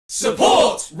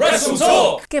Support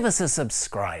WrestleTalk! Give us a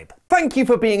subscribe. Thank you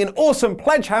for being an awesome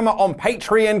pledge hammer on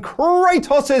Patreon,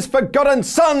 Kratos' forgotten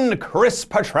son, Chris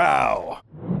Patrow.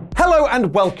 Hello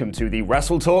and welcome to the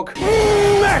WrestleTalk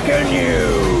MECHA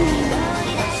News.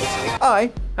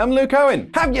 I am Luke Owen.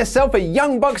 Have yourself a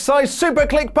Young Bucks-sized super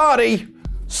click party.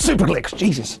 Super clicks,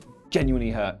 Jesus.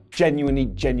 Genuinely hurt.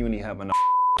 Genuinely hurt my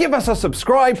Give us a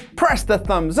subscribe, press the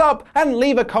thumbs up, and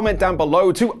leave a comment down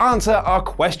below to answer our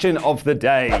question of the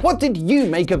day. What did you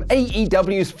make of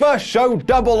AEW's first show,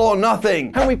 Double or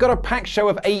Nothing? And we've got a packed show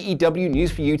of AEW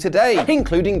news for you today,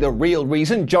 including the real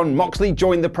reason Jon Moxley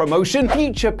joined the promotion,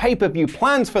 future pay-per-view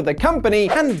plans for the company,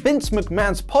 and Vince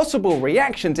McMahon's possible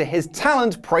reaction to his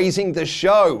talent praising the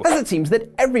show. As it seems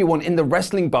that everyone in the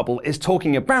wrestling bubble is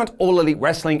talking about All Elite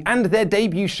Wrestling and their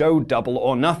debut show, Double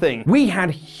or Nothing. We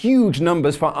had huge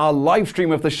numbers for our live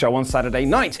stream of the show on Saturday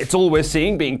night. It's all we're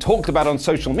seeing being talked about on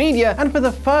social media, and for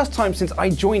the first time since I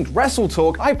joined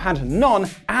WrestleTalk, I've had non-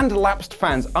 and lapsed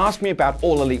fans ask me about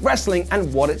All Elite Wrestling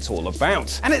and what it's all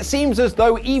about. And it seems as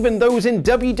though even those in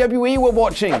WWE were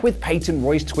watching, with Peyton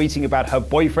Royce tweeting about her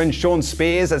boyfriend Shawn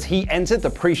Spears as he entered the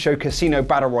pre-show Casino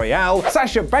Battle Royale,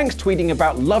 Sasha Banks tweeting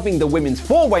about loving the women's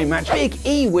four-way match, Big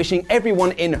E wishing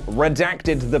everyone in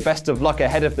Redacted the best of luck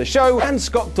ahead of the show, and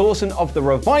Scott Dawson of The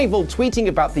Revival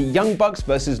tweeting about the Young Bucks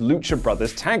vs Lucha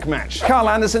Brothers tag match. Carl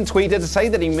Anderson tweeted to say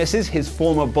that he misses his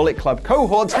former Bullet Club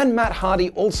cohorts, and Matt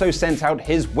Hardy also sent out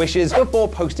his wishes before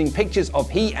posting pictures of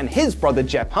he and his brother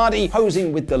Jeff Hardy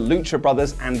posing with the Lucha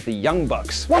Brothers and the Young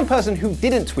Bucks. One person who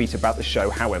didn't tweet about the show,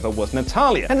 however, was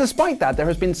Natalya, and despite that, there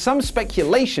has been some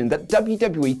speculation that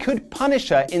WWE could punish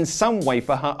her in some way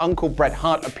for her uncle Bret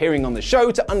Hart appearing on the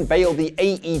show to unveil the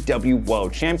AEW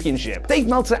World Championship. Dave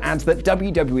Meltzer adds that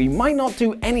WWE might not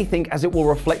do anything as it will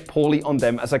reflect poorly on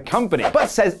them as a company, but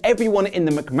says everyone in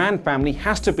the McMahon family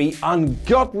has to be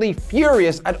ungodly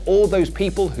furious at all those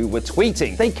people who were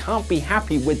tweeting. They can't be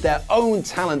happy with their own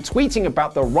talent tweeting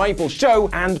about the rival show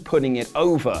and putting it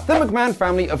over. The McMahon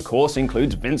family, of course,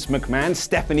 includes Vince McMahon,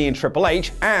 Stephanie and Triple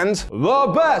H, and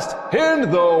the best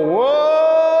in the world,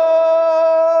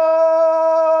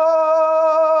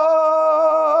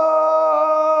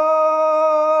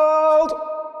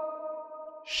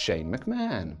 Shane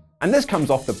McMahon. And this comes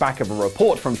off the back of a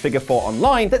report from Figure 4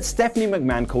 Online that Stephanie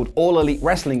McMahon called All Elite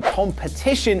Wrestling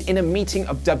competition in a meeting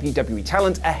of WWE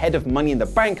talent ahead of Money in the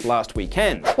Bank last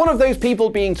weekend. One of those people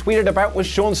being tweeted about was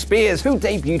Shawn Spears, who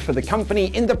debuted for the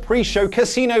company in the pre-show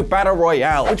Casino Battle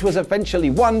Royale, which was eventually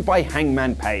won by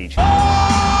Hangman Page.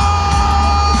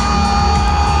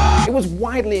 It was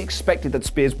widely expected that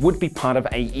Spears would be part of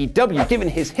AEW, given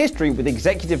his history with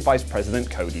Executive Vice President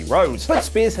Cody Rhodes. But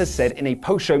Spears has said in a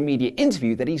post-show media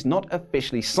interview that he's not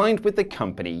officially signed with the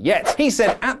company yet. He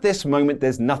said, "At this moment,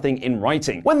 there's nothing in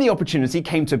writing. When the opportunity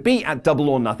came to be at Double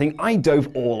or Nothing, I dove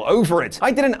all over it.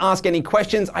 I didn't ask any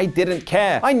questions, I didn't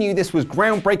care. I knew this was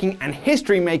groundbreaking and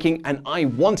history-making, and I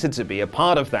wanted to be a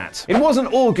part of that." It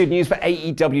wasn't all good news for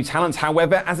AEW talent,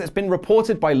 however, as it's been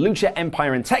reported by Lucha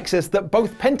Empire in Texas that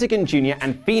both Pentagon Jr.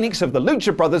 and Phoenix of the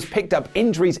Lucha Brothers picked up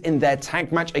injuries in their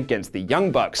tag match against the Young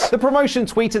Bucks. The promotion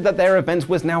tweeted that their event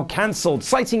was now cancelled,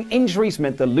 citing injuries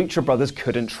meant the Lucha Brothers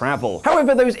couldn't travel.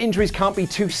 However, those injuries can't be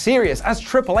too serious, as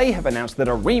AAA have announced that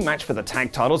a rematch for the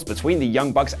tag titles between the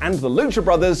Young Bucks and the Lucha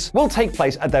Brothers will take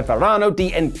place at their Verano de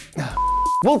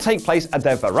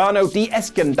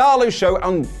Escandalo show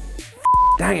on...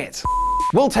 Dang it.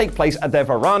 Will take place at their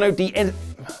Verano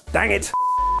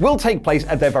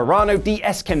de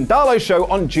Escandalo show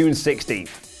on June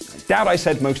 16th. Doubt I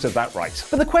said most of that right.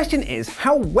 But the question is,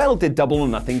 how well did Double or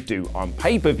Nothing do on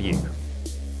pay-per-view?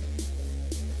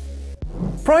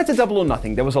 Prior to Double or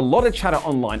Nothing, there was a lot of chatter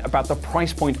online about the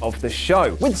price point of the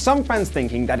show, with some fans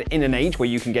thinking that in an age where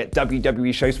you can get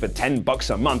WWE shows for $10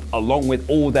 a month along with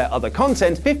all their other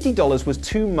content, $50 was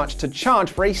too much to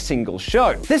charge for a single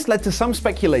show. This led to some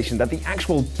speculation that the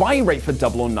actual buy rate for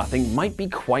Double or Nothing might be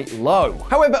quite low.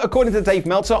 However, according to Dave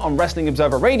Meltzer on Wrestling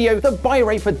Observer Radio, the buy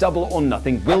rate for Double or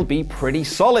Nothing will be pretty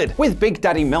solid, with Big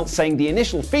Daddy Melt saying the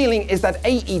initial feeling is that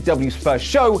AEW's first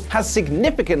show has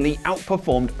significantly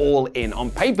outperformed All In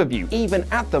on pay-per-view, even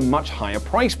at the much higher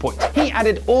price point. He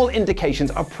added, "All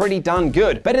indications are pretty darn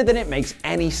good, better than it makes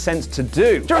any sense to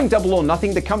do." During Double or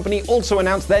Nothing, the company also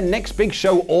announced their next big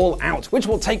show, All Out, which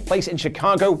will take place in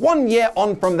Chicago 1 year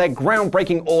on from their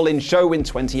groundbreaking All In show in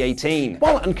 2018.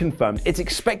 While unconfirmed, it's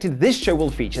expected this show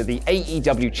will feature the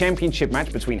AEW Championship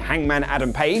match between Hangman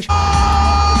Adam Page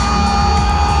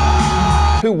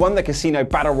who won the Casino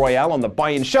Battle Royale on the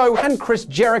buy-in show, and Chris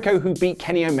Jericho, who beat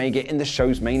Kenny Omega in the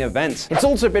show's main event. It's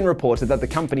also been reported that the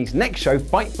company's next show,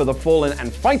 Fight for the Fallen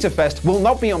and Fyter Fest, will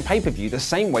not be on pay-per-view the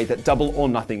same way that Double or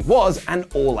Nothing was and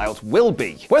All Out will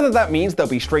be. Whether that means they'll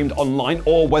be streamed online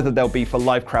or whether they'll be for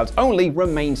live crowds only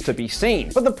remains to be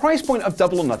seen. But the price point of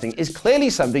Double or Nothing is clearly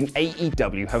something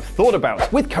AEW have thought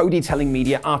about, with Cody telling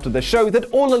media after the show that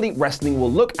All Elite Wrestling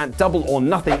will look at Double or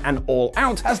Nothing and All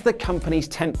Out as the company's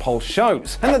tentpole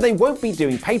shows, and that they won't be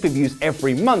doing pay-per-views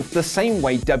every month the same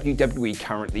way WWE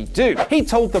currently do. He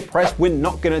told the press, "We're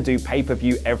not gonna do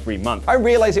pay-per-view every month. I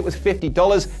realize it was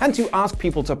 $50, and to ask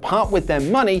people to part with their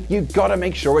money, you gotta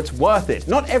make sure it's worth it.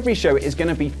 Not every show is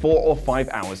gonna be 4 or 5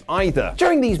 hours either."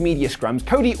 During these media scrums,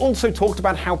 Cody also talked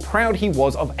about how proud he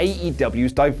was of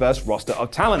AEW's diverse roster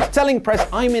of talent, telling press,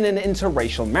 "I'm in an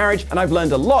interracial marriage, and I've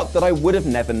learned a lot that I would have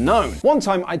never known. One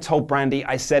time I told Brandy,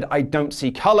 I said, I don't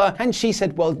see color, and she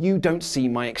said, well, you don't see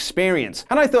my experience."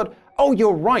 And I thought, oh,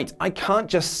 you're right, I can't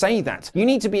just say that. You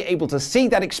need to be able to see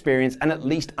that experience and at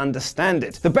least understand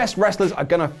it. The best wrestlers are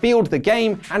gonna field the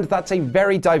game, and that's a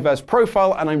very diverse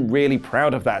profile, and I'm really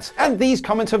proud of that. And these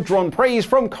comments have drawn praise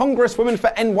from Congresswoman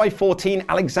for NY14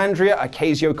 Alexandria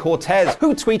Ocasio-Cortez,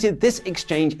 who tweeted, "This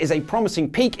exchange is a promising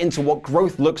peek into what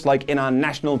growth looks like in our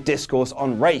national discourse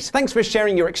on race. Thanks for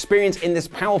sharing your experience in this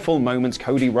powerful moment,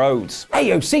 Cody Rhodes."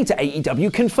 AOC to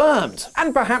AEW confirmed.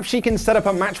 And perhaps she can set up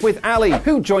a match with Ali,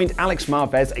 who joined Alex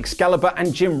Marvez, Excalibur,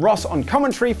 and Jim Ross on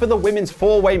commentary for the women's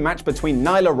 4-way match between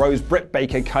Nyla Rose, Britt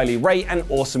Baker, Kylie Ray, and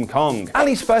Awesome Kong.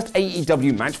 Ali's first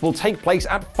AEW match will take place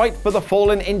at Fight for the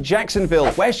Fallen in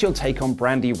Jacksonville, where she'll take on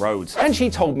Brandy Rhodes. And she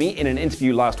told me in an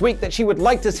interview last week that she would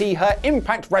like to see her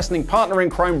Impact Wrestling partner in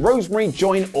crime, Rosemary,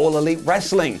 join All Elite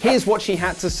Wrestling. Here's what she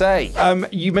had to say.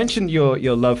 You mentioned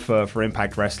your love for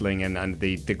Impact Wrestling and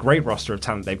the great roster of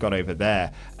talent they've got over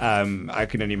there. I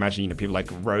can only imagine, people like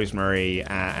Rosemary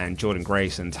and Jordan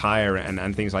Grace and Tyre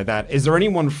and things like that. Is there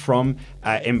anyone from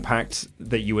Impact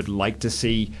that you would like to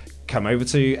see come over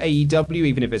to AEW,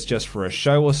 even if it's just for a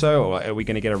show or so? Or are we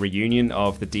going to get a reunion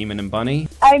of the Demon and Bunny?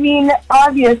 I mean,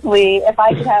 obviously, if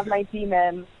I could have my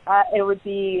Demon, it would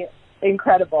be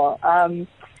incredible.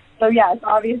 So yes,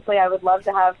 obviously, I would love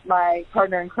to have my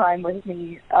partner in crime with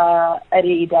me at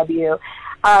AEW.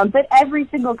 But every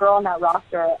single girl on that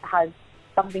roster has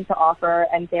something to offer,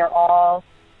 and they're all,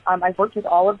 I've worked with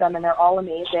all of them, and they're all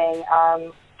amazing.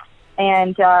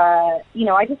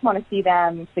 I just want to see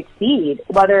them succeed,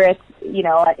 whether it's,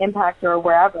 at Impact or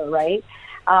wherever, right?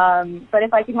 But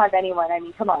if I could have anyone, I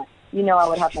mean, come on. I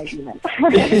would have my Demon.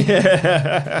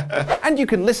 And you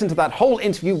can listen to that whole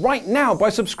interview right now by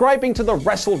subscribing to the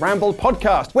Wrestle Ramble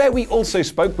podcast, where we also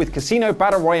spoke with Casino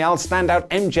Battle Royale standout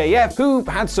MJF, who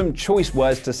had some choice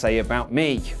words to say about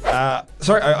me.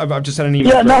 Sorry, I've just had an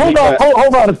email. Yeah, no,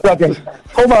 hold on a second.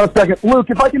 Hold on a second. Luke,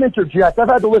 if I can interject, I've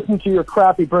had to listen to your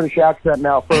crappy British accent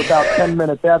now for about 10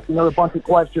 minutes, asking her a bunch of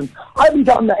questions. I haven't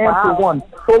gotten to answer one,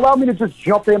 so allow me to just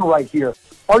jump in right here.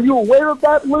 Are you aware of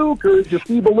that, Luke, or is your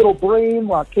feeble little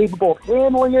brain capable of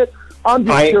handling it? I'm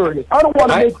just curious. I don't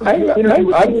want to make this interview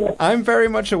with you. I'm very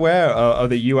much aware of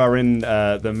that you are in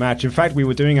the match. In fact, we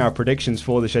were doing our predictions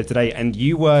for the show today, and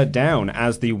you were down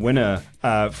as the winner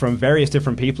from various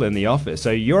different people in the office.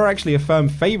 So you're actually a firm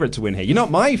favorite to win here. You're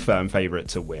not my firm favorite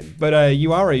to win, but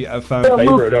you are a firm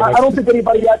favorite. Luke, I don't think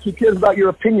anybody actually cares about your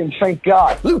opinion, thank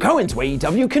God. Luke Owen to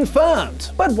AEW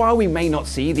confirmed. But while we may not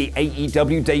see the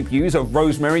AEW debuts of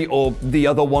Rosemary or the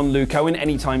other one, Luke Owen,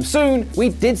 anytime soon, we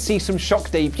did see some shock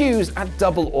debuts at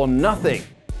Double or Nothing.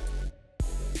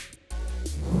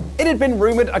 It had been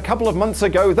rumored a couple of months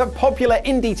ago that popular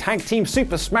indie tag team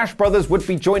Super Smash Bros. Would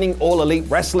be joining All Elite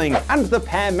Wrestling, and the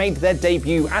pair made their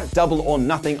debut at Double or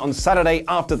Nothing on Saturday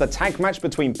after the tag match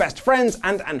between Best Friends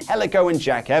and Angelico and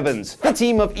Jack Evans. The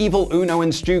team of Evil Uno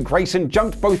and Stu Grayson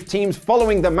jumped both teams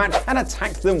following the match and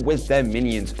attacked them with their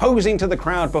minions, posing to the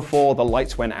crowd before the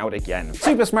lights went out again.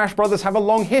 Super Smash Bros. Have a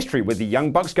long history with the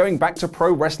Young Bucks going back to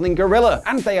Pro Wrestling Guerrilla,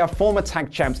 and they are former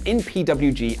tag champs in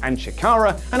PWG and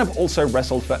Chikara, and have also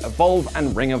wrestled for Evolve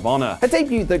and Ring of Honor. A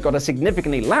debut that got a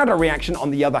significantly louder reaction,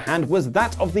 on the other hand, was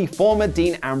that of the former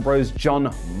Dean Ambrose,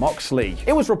 Jon Moxley.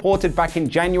 It was reported back in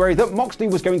January that Moxley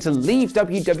was going to leave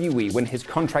WWE when his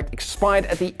contract expired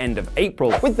at the end of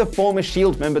April, with the former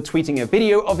Shield member tweeting a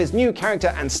video of his new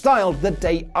character and style the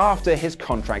day after his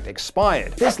contract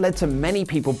expired. This led to many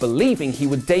people believing he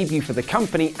would debut for the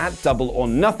company at Double or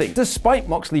Nothing, despite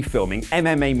Moxley filming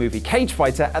MMA movie Cage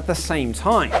Fighter at the same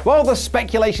time. While the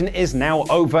speculation is now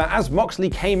over, over as Moxley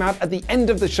came out at the end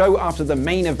of the show after the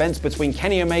main events between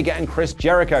Kenny Omega and Chris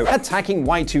Jericho, attacking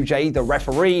Y2J, the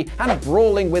referee, and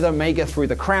brawling with Omega through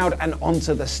the crowd and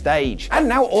onto the stage. And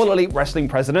now All Elite Wrestling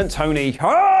president Tony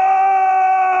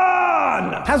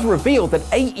has revealed that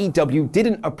AEW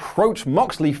didn't approach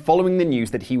Moxley following the news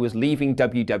that he was leaving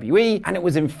WWE, and it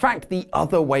was in fact the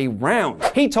other way round.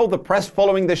 He told the press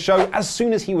following the show as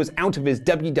soon as he was out of his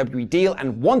WWE deal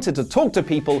and wanted to talk to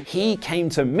people, he came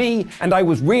to me, and I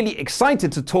was really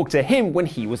excited to talk to him when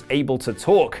he was able to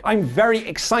talk. I'm very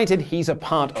excited he's a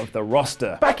part of the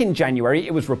roster. Back in January,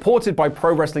 it was reported by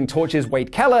Pro Wrestling Torch's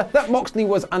Wade Keller that Moxley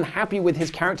was unhappy with his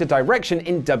character direction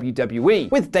in WWE,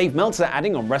 with Dave Meltzer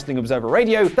adding on Wrestling Observer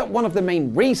Radio that one of the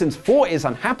main reasons for his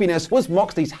unhappiness was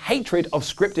Moxley's hatred of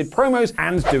scripted promos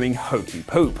and doing hokey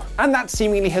poop. And that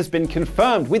seemingly has been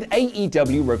confirmed, with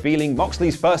AEW revealing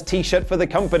Moxley's first t-shirt for the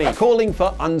company, calling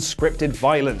for unscripted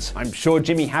violence. I'm sure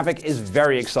Jimmy Havoc is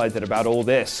very excited about all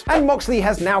this. And Moxley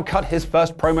has now cut his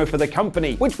first promo for the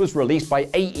company, which was released by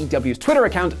AEW's Twitter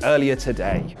account earlier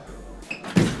today.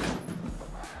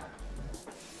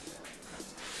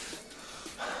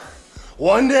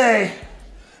 One day,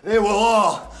 they will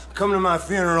all come to my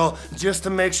funeral just to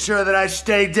make sure that I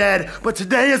stay dead. But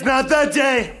today is not that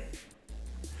day.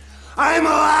 I'm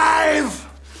alive!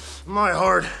 My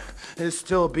heart is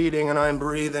still beating and I'm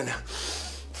breathing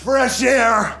fresh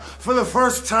air for the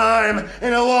first time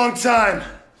in a long time.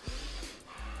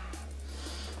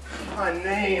 My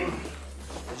name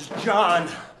is Jon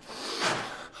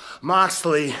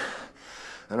Moxley,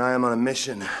 and I am on a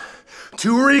mission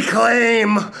to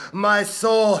reclaim my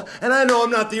soul. And I know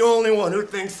I'm not the only one who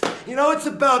thinks, you know, it's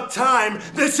about time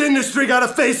this industry got a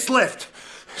facelift.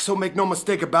 So make no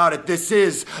mistake about it, this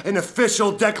is an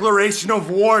official declaration of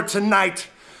war tonight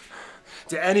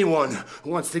to anyone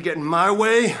who wants to get in my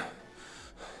way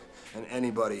and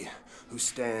anybody who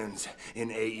stands in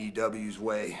AEW's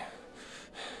way.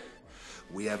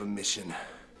 We have a mission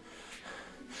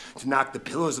to knock the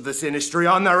pillars of this industry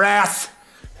on their ass.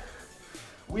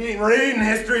 We ain't reading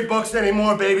history books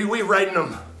anymore, baby. We writing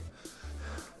them.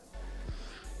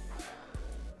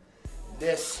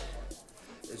 This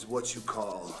is what you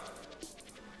call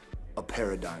a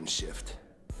paradigm shift.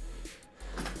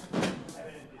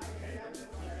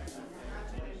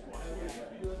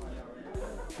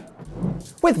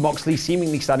 With Moxley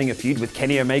seemingly starting a feud with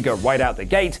Kenny Omega right out the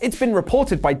gate, it's been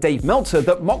reported by Dave Meltzer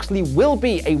that Moxley will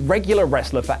be a regular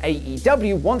wrestler for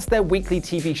AEW once their weekly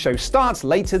TV show starts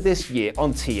later this year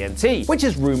on TNT, which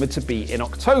is rumored to be in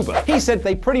October. He said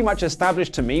they pretty much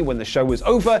established to me when the show was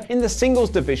over, in the singles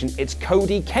division it's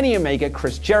Cody, Kenny Omega,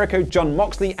 Chris Jericho, Jon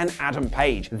Moxley, and Adam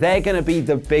Page. They're gonna be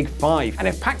the big five, and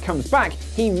if Pac comes back,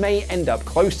 he may end up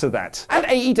close to that. And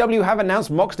AEW have announced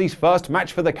Moxley's first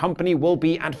match for the company will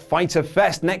be at Fyter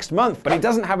Fest next month, but he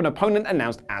doesn't have an opponent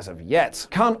announced as of yet.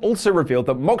 Khan also revealed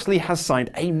that Moxley has signed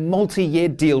a multi-year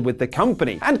deal with the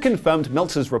company and confirmed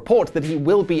Meltzer's report that he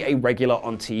will be a regular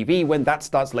on TV when that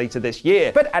starts later this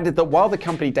year, but added that while the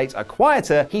company dates are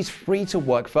quieter, he's free to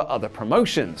work for other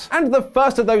promotions. And the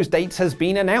first of those dates has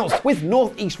been announced, with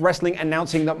Northeast Wrestling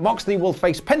announcing that Moxley will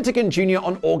face Pentagon Jr.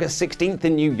 on August 16th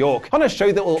in New York, on a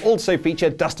show that will also feature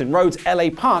Dustin Rhodes, LA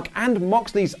Park, and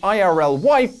Moxley's IRL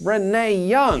wife, Renee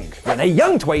Young. Renee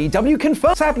Young to AEW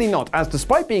confirmed? Sadly not, as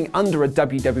despite being under a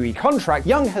WWE contract,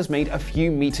 Young has made a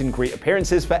few meet and greet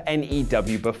appearances for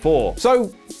NEW before,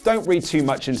 so don't read too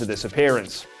much into this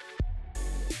appearance.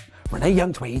 Renee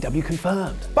Young to AEW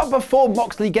confirmed. But before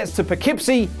Moxley gets to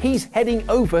Poughkeepsie, he's heading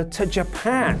over to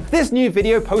Japan. This new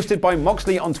video posted by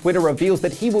Moxley on Twitter reveals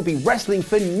that he will be wrestling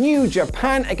for New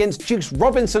Japan against Juice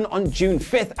Robinson on June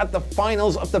 5th at the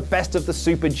finals of the Best of the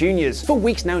Super Juniors. For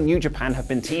weeks now, New Japan have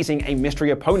been teasing a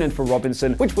mystery opponent for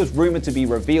Robinson, which was rumored to be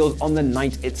revealed on the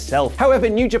night itself. However,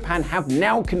 New Japan have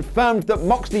now confirmed that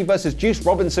Moxley vs. Juice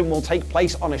Robinson will take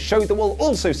place on a show that will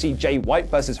also see Jay White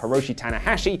vs. Hiroshi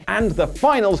Tanahashi and the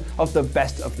finals of the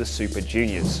Best of the Super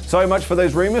Juniors. So much for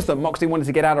those rumors that Moxley wanted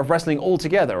to get out of wrestling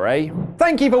altogether, eh?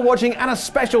 Thank you for watching, and a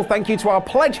special thank you to our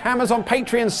pledge hammers on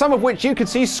Patreon, some of which you could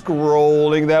see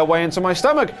scrolling their way into my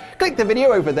stomach. Click the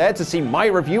video over there to see my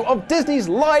review of Disney's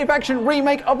live-action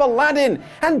remake of Aladdin.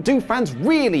 And do fans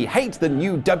really hate the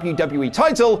new WWE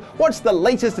title? Watch the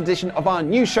latest edition of our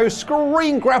new show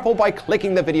Screen Grapple by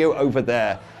clicking the video over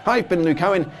there. I've been Luke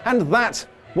Owen, and that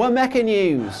were MECHA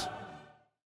News.